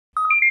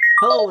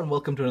Hello and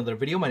welcome to another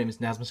video. My name is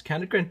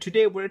NazmusLabs and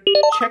today we're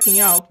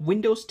checking out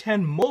Windows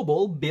 10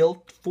 Mobile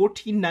build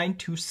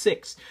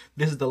 14926.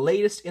 This is the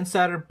latest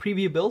insider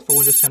preview build for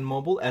Windows 10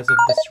 Mobile as of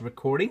this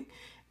recording.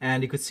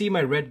 And you could see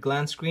my red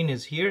glance screen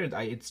is here.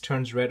 It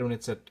turns red when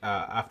it's at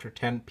after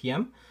 10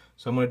 p.m.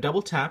 So I'm going to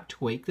double tap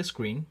to wake the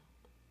screen.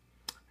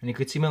 And you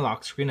could see my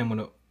lock screen. I'm going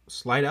to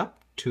slide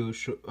up to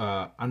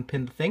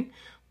unpin the thing.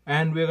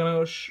 And we're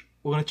going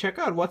to check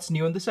out what's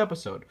new in this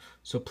episode.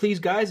 So please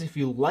guys, if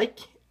you like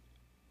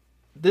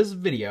this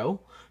video,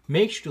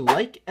 make sure to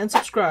like and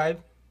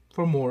subscribe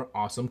for more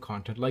awesome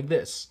content like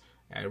this.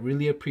 I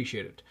really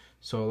appreciate it.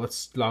 So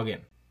let's log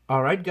in.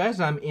 Alright guys,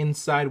 I'm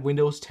inside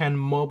Windows 10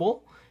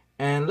 Mobile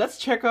and let's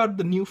check out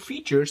the new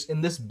features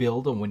in this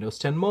build on Windows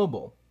 10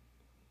 Mobile.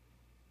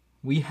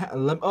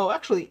 Oh,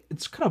 actually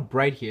it's kind of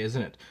bright here,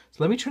 isn't it?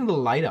 So let me turn the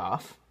light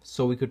off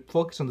so we could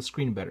focus on the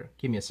screen better.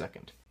 Give me a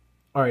second.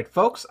 Alright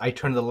folks, I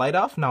turned the light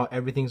off. Now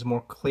everything's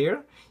more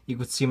clear. You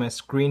could see my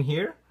screen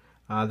here.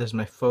 There's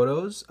my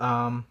photos,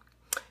 and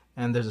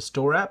there's a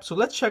store app. So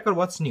let's check out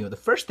what's new. The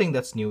first thing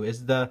that's new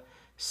is the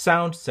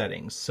sound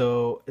settings.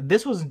 So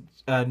this was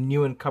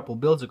new a couple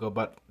builds ago,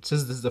 but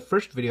since this is the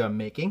first video I'm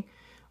making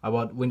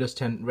about Windows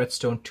 10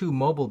 Redstone 2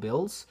 mobile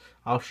builds,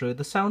 I'll show you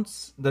the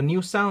sounds, the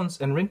new sounds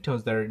and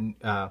ringtones that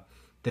are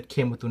that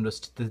came with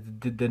Windows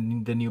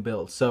the new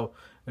build. So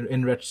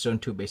in Redstone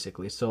 2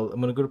 basically. So I'm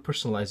gonna go to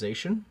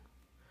personalization,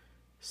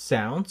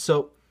 sound.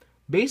 So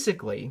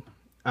basically,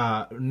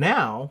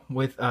 now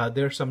with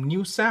there's some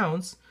new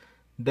sounds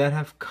that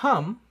have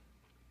come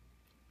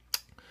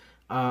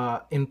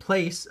in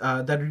place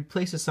that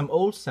replaces some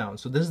old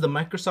sounds. So this is the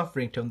Microsoft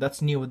ringtone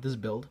that's new with this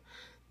build.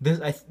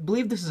 I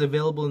believe this is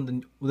available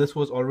in this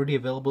was already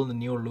available in the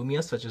newer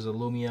Lumia, such as the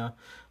Lumia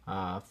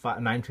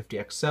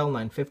 950 XL,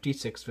 950,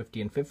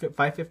 650, and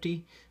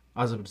 550.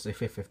 I was about to say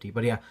 550,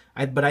 but yeah.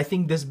 But I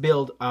think this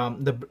build,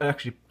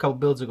 actually a couple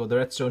builds ago, the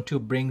Redstone 2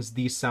 brings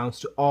these sounds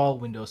to all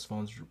Windows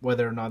phones,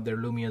 whether or not they're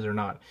Lumias or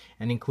not,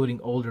 and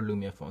including older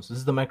Lumia phones. This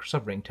is the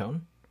Microsoft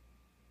ringtone.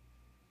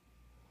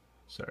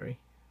 Sorry.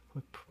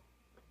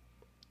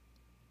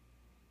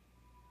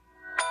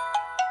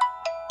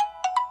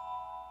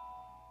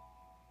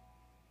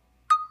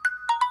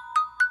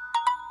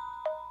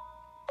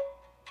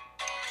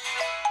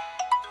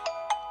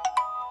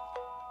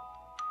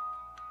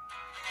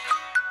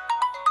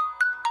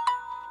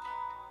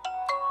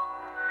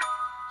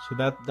 So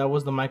that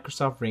was the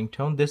Microsoft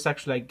ringtone. This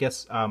actually, I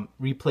guess,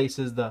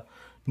 replaces the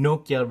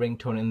Nokia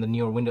ringtone in the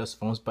newer Windows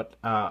phones. But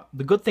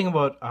the good thing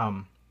about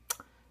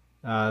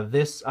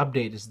this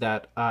update is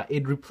that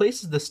it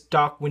replaces the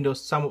stock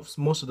Windows,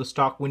 most of the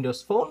stock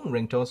Windows phone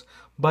ringtones,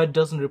 but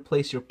doesn't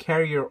replace your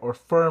carrier or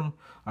firm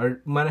or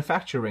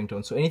manufacturer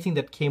ringtone. So anything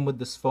that came with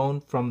this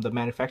phone from the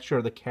manufacturer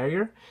or the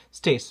carrier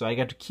stays. So I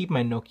got to keep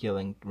my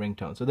Nokia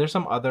ringtone. So there's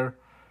some other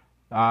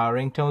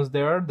ringtones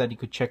there that you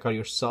could check out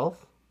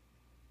yourself.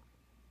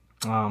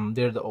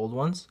 They're the old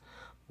ones,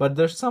 but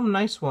there's some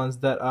nice ones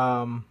that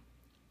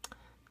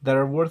that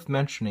are worth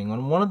mentioning.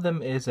 And one of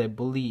them is, I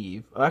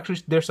believe,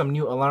 actually there's some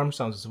new alarm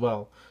sounds as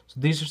well. So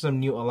these are some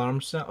new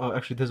alarm sounds. Oh,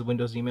 actually this is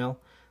Windows email.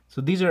 So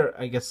these are,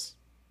 I guess,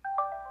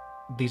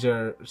 these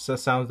are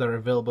sounds that are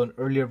available in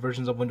earlier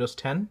versions of Windows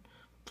 10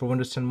 for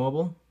Windows 10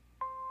 Mobile.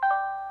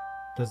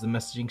 There's the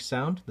messaging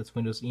sound. That's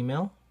Windows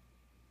email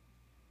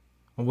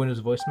or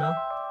Windows voicemail,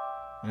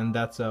 and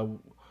that's a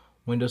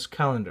Windows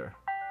calendar.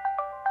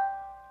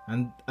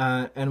 And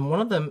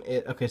one of them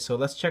is, okay, so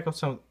let's check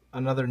out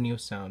another new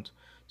sound.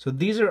 So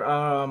these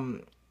are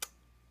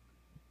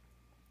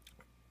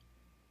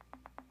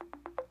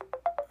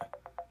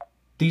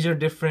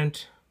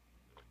different.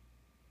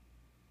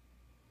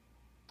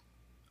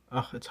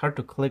 Oh, it's hard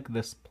to click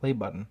this play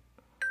button.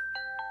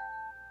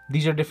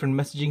 These are different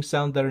messaging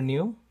sounds that are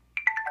new.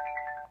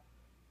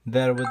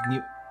 That are with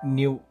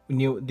new.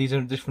 These are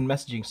different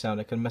messaging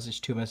sound. I can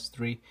message 2, message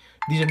 3.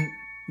 These are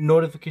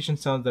notification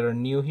sounds that are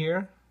new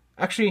here.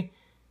 Actually,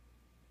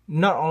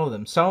 not all of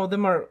them. Some of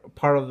them are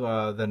part of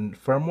the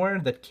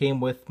firmware that came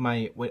with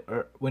my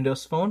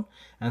Windows phone,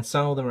 and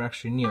some of them are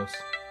actually new.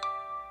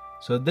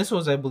 So this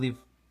was, I believe,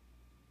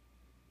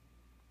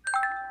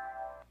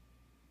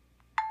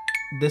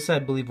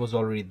 was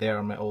already there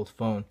on my old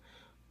phone,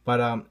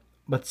 but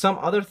some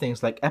other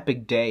things like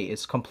Epic Day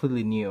is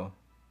completely new.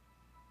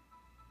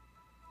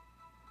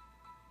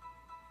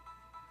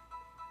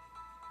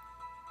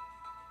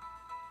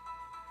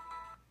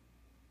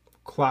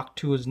 Clock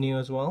 2 is new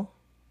as well.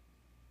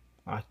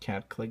 I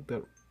can't click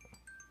the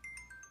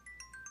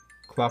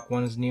Clock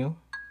 1 is new.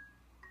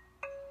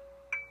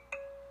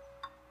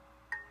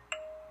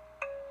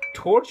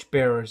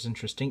 Torchbearer is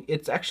interesting.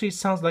 It actually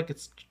sounds like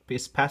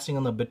it's passing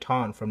on the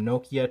baton from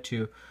Nokia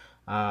to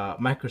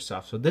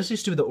Microsoft. So this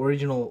used to be the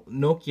original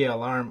Nokia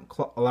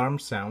alarm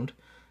sound,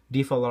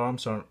 default alarm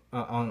sound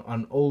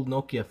on old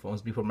Nokia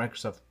phones before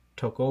Microsoft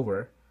took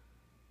over.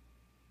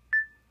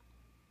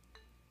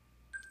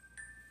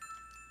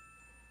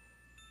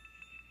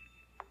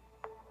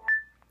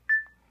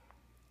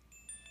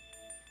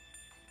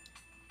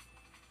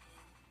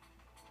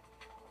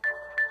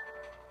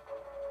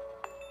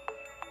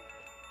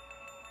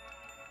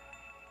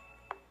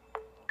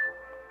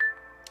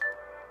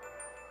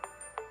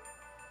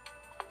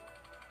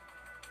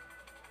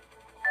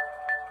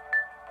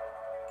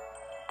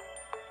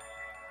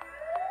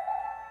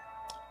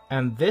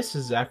 And this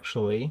is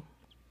actually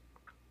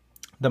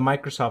the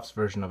Microsoft's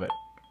version of it.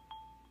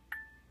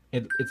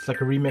 It's like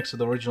a remix of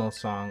the original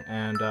song,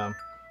 and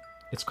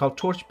it's called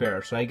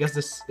Torchbearer. So I guess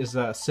this is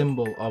a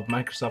symbol of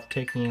Microsoft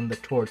taking in the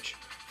torch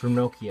from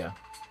Nokia.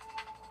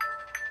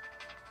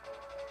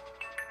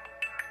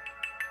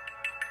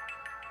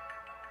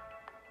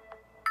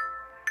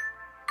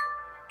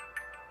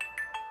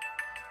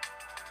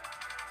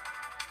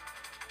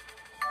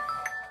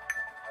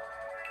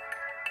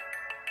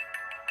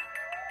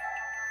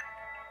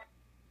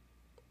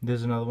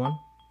 There's another one.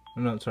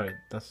 No, sorry,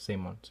 that's the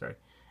same one. Sorry.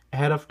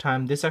 Ahead of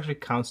time, this actually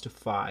counts to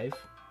 5.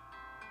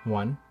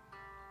 1,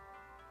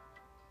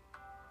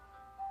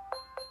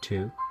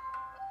 2,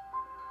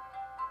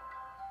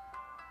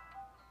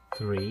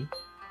 3,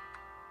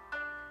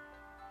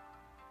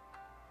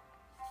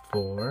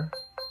 4,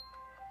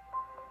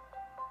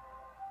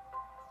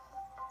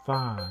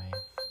 5.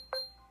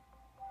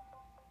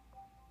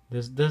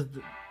 There's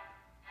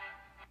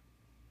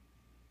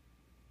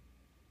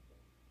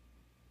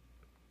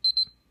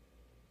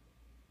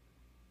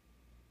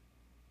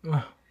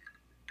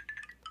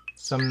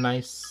some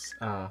nice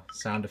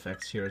sound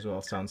effects here as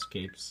well,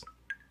 soundscapes.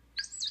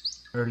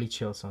 Early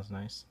chill sounds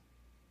nice.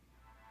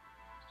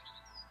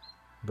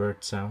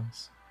 Bird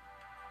sounds.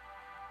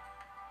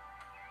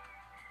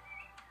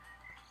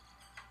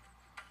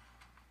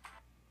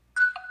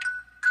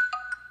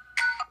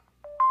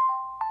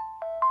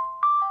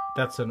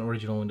 That's an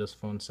original Windows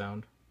Phone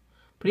sound.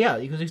 But yeah,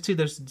 you can see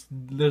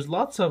there's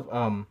lots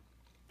of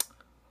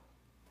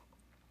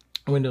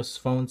Windows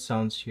Phone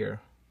sounds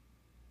here.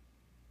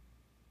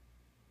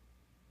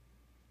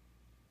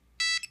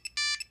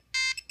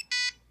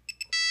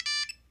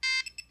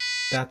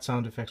 That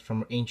sound effects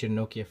from ancient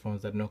Nokia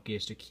phones that Nokia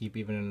used to keep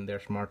even in their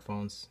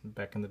smartphones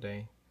back in the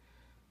day,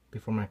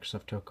 before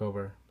Microsoft took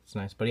over. It's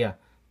nice. But yeah,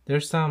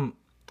 there's some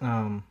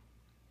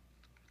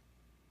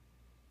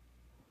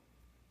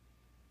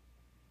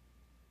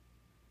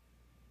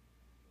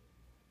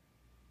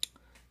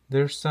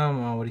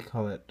what do you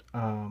call it?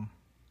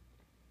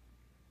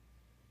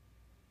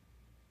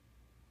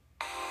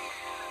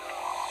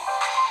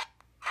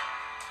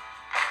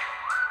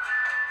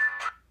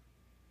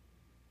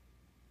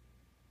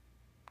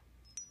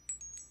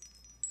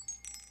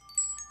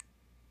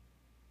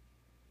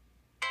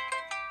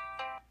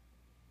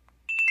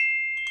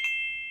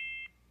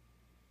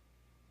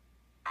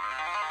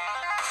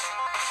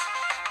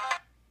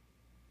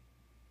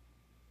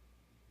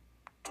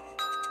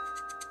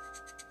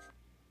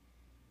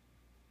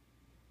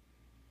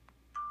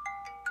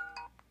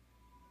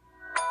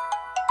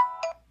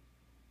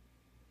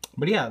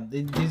 But yeah,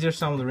 these are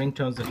some of the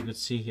ringtones that you could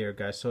see here,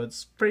 guys. So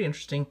it's pretty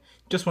interesting.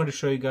 Just wanted to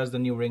show you guys the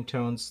new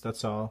ringtones.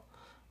 That's all.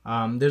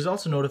 There's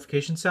also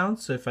notification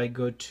sounds. So if I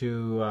go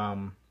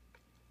to,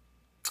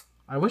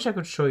 I wish I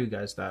could show you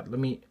guys that.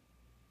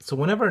 So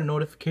whenever a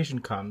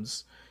notification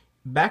comes,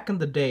 back in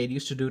the day it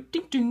used to do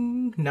ding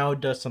ding. Now it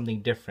does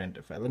something different.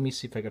 Let me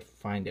see if I could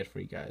find it for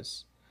you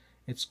guys.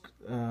 It's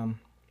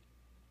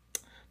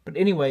but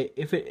anyway,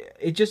 if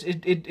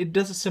it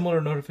does a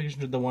similar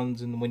notification to the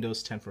ones in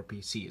Windows 10 for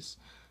PCs.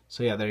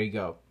 So yeah, there you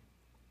go.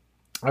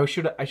 I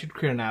should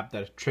create an app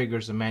that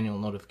triggers the manual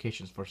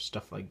notifications for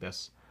stuff like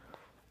this.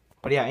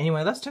 But yeah,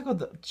 anyway, let's talk about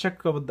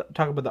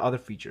the other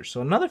features.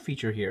 So another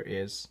feature here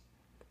is,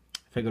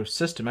 if I go to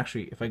System,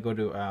 actually, if I go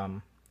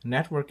to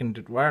Network and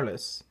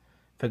Wireless,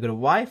 if I go to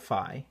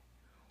Wi-Fi,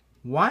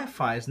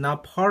 Wi-Fi is now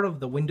part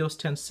of the Windows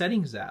 10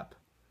 Settings app.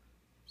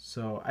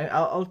 So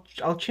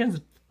I'll change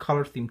the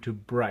color theme to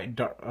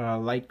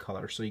light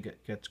color, so you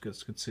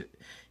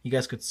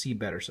guys could see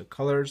better. So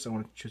colors, I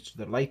want to switch to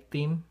the light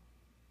theme.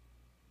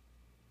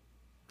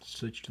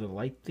 Switch to the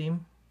light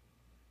theme.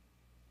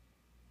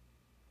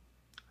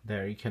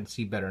 There, you can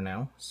see better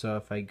now. So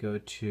if I go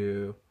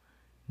to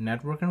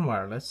Network and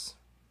Wireless,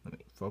 let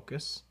me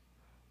focus.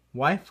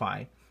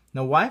 Wi-Fi.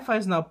 Now Wi-Fi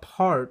is now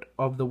part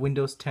of the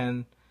Windows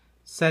 10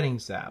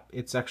 Settings app.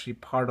 It's actually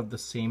part of the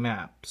same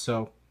app.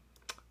 So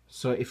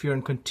if you're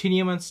in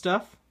Continuum and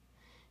stuff,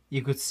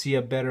 you could see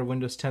a better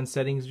Windows 10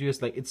 settings view.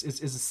 It's like it's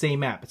the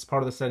same app. It's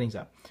part of the Settings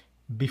app.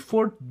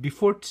 Before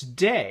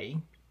today,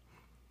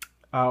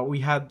 we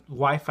had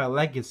Wi-Fi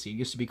Legacy. It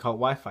used to be called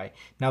Wi-Fi.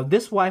 Now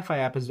this Wi-Fi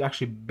app is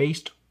actually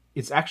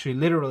it's actually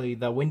literally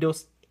the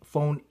Windows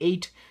Phone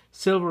 8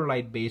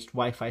 Silverlight based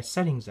Wi-Fi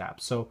settings app.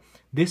 So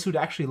this would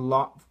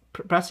actually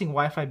pressing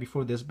Wi-Fi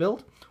before this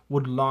build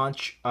would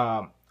launch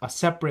a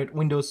separate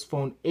Windows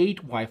Phone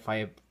 8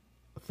 Wi-Fi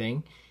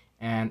thing,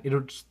 and it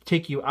would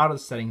take you out of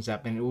the Settings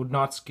app, and it would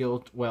not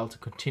scale well to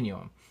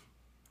Continuum.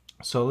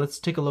 So let's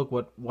take a look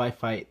what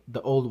Wi-Fi,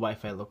 the old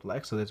Wi-Fi looked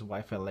like. So there's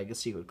Wi-Fi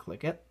Legacy. You would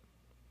click it,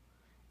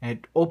 and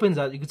it opens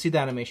up. You can see the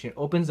animation. It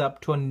opens up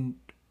to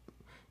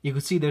you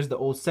can see there's the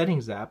old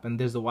Settings app, and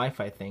there's the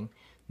Wi-Fi thing.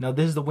 Now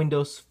this is the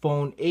Windows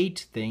Phone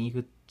 8 thing. You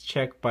could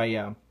check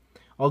by,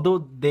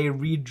 although they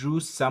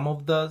redrew some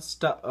of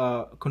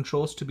the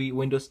controls to be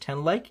Windows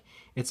 10 like,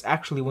 it's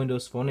actually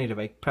Windows Phone 8. If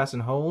I press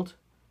and hold,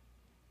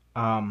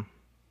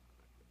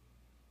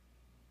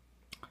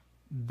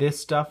 this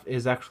stuff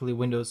is actually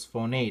Windows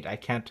Phone 8.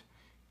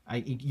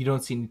 You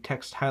don't see any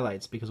text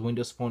highlights because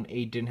Windows Phone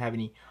 8 didn't have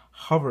any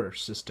hover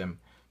system.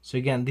 So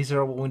again, these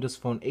are all Windows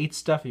Phone 8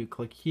 stuff. You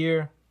click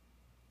here,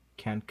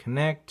 can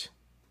connect.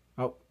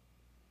 Oh,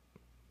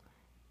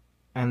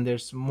 and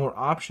there's more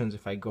options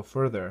if I go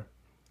further.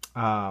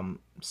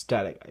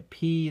 Static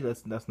IP,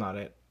 that's not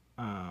it.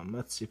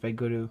 Let's see if I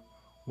go to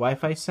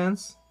Wi-Fi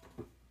Sense,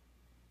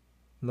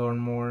 learn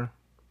more.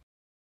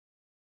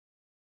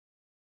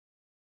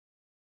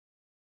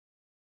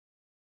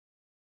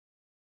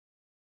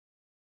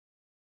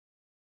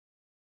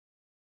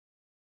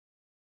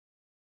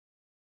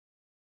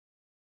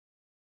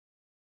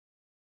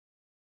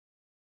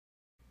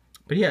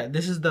 But yeah,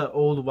 this is the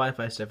old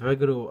Wi-Fi stuff. If I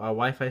go to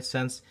Wi-Fi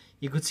Sense,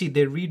 you could see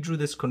they redrew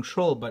this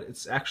control, but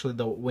it's actually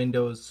the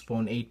Windows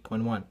Phone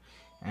 8.1.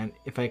 And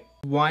if I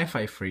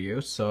Wi-Fi for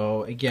you,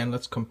 so again,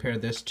 let's compare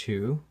this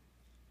to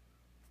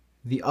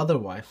the other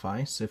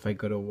Wi-Fi. So if I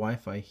go to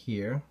Wi-Fi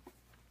here,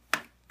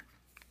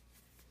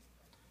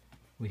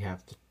 we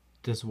have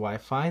this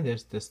Wi-Fi,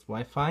 there's this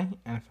Wi-Fi,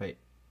 and if I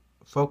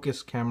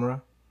focus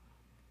camera,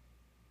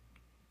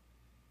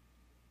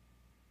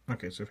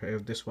 okay, so if I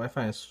have this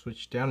Wi-Fi and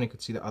switch down, you can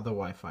see the other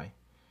Wi-Fi.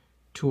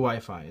 Two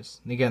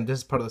Wi-Fis. And again, this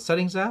is part of the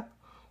settings app,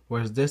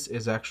 whereas this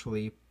is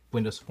actually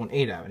Windows Phone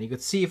 8 app. And you can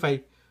see if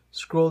I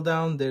scroll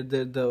down,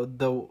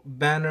 the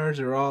banners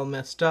are all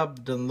messed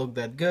up, doesn't look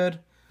that good.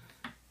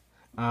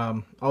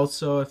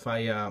 Also, if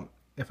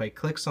I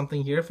click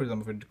something here, for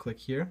example, if I click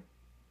here,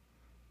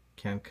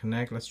 can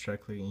connect. Let's try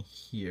clicking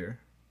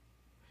here.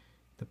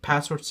 The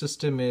password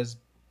system is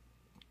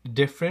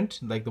different,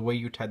 like the way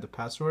you type the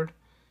password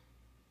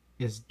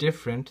is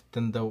different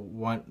than the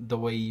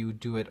way you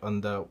do it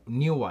on the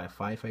new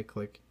Wi-Fi. If I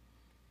click,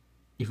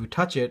 if you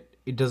touch it,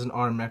 it doesn't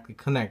automatically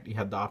connect. You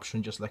have the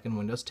option, just like in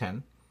Windows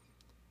 10,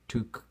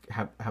 to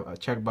have a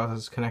checkbox that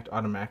says connect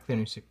automatically,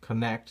 and you say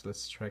connect.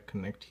 Let's try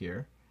connect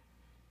here,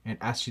 and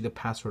ask you the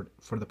password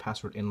for the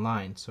password in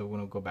line. So I'm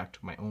gonna go back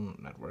to my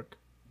own network.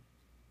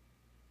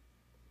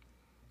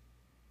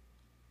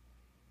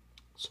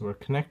 So we're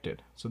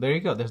connected. So there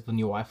you go. There's the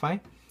new Wi-Fi,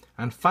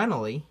 and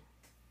finally,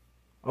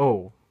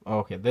 oh.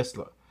 Okay, this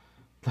look.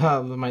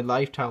 My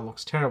life tile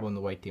looks terrible in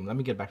the white theme. Let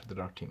me get back to the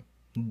dark theme.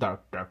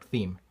 Dark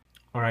theme.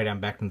 All right,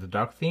 I'm back in the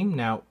dark theme.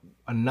 Now,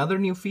 another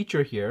new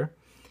feature here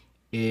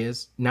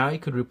is now you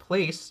could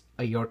replace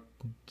your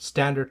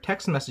standard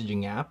text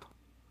messaging app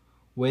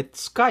with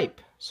Skype.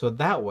 So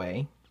that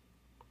way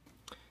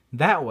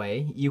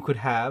you could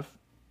have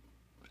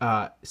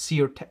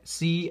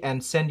see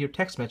and send your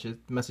text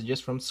messages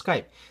from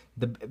Skype.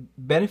 The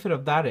benefit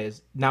of that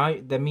is now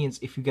that means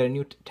if you get a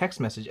new text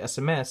message,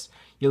 SMS,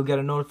 you'll get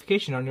a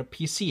notification on your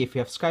PC if you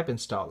have Skype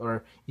installed,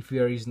 or if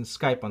you are using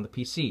Skype on the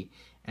PC.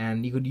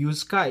 And you could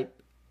use Skype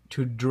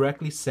to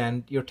directly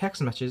send your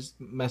text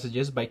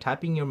messages by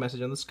typing your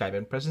message on the Skype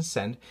and pressing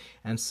send,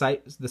 and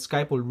the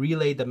Skype will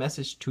relay the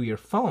message to your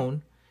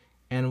phone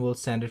and will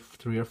send it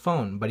through your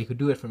phone, but you could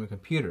do it from your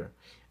computer.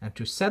 And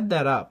to set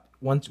that up,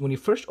 when you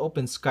first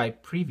open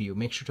Skype Preview,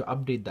 make sure to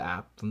update the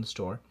app from the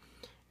store,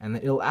 and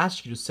it'll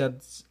ask you to set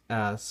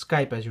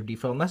Skype as your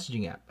default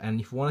messaging app. And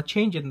if you want to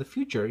change it in the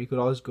future, you could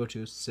always go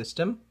to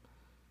System,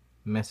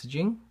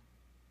 Messaging,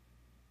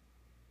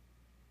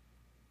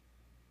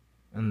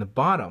 and the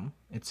bottom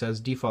it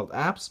says Default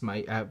Apps.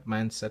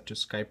 Mine's set to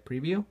Skype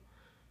Preview,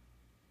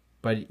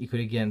 but you could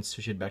again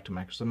switch it back to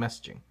Microsoft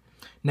Messaging.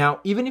 Now,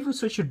 even if you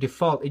switch your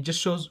default, it just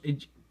shows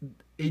it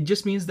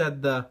just means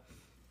that the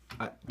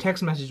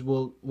text message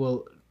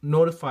will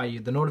notify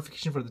you. The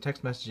notification for the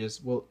text messages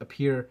will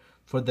appear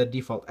for the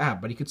default app,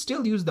 but you could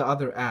still use the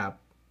other app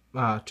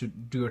to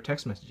do your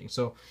text messaging.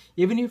 So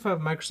even if you have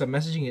Microsoft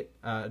Messaging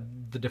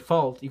the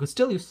default, you could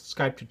still use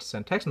Skype to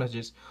send text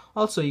messages.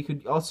 Also, you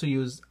could also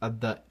use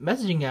the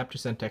messaging app to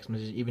send text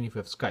messages even if you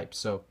have Skype.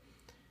 So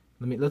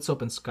let's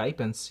open Skype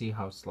and see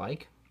how it's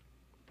like.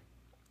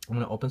 I'm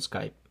gonna open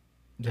Skype.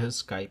 This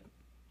is Skype.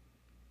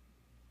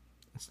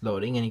 It's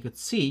loading, and you could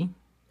see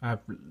I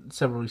have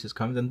several releases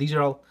coming, and these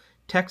are all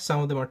text.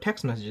 Some of them are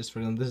text messages. For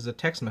example, this is a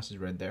text message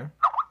right there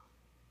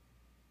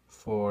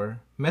for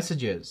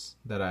messages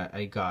that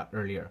I got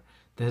earlier.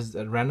 This is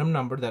a random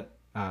number that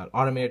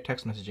automated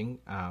text messaging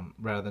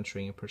rather than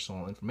showing you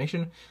personal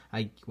information.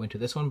 I went to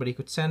this one, but you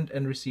could send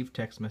and receive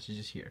text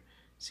messages here.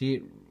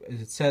 See,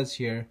 it says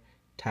here,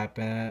 type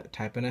an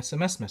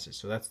SMS message.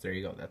 So there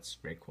you go. That's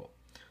very cool.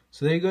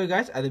 So there you go,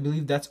 guys. I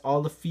believe that's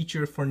all the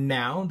feature for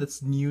now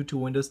that's new to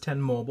Windows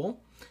 10 Mobile.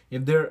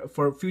 If there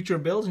for future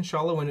builds,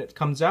 inshallah, when it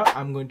comes out,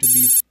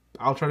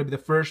 I'll try to be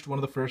one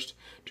of the first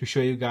to show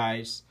you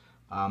guys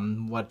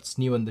what's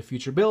new in the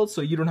future builds,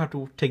 so you don't have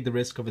to take the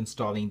risk of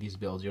installing these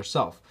builds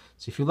yourself.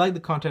 So if you like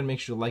the content, make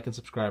sure to like and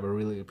subscribe. I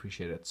really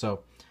appreciate it.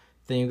 So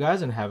thank you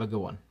guys, and have a good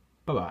one.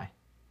 Bye-bye.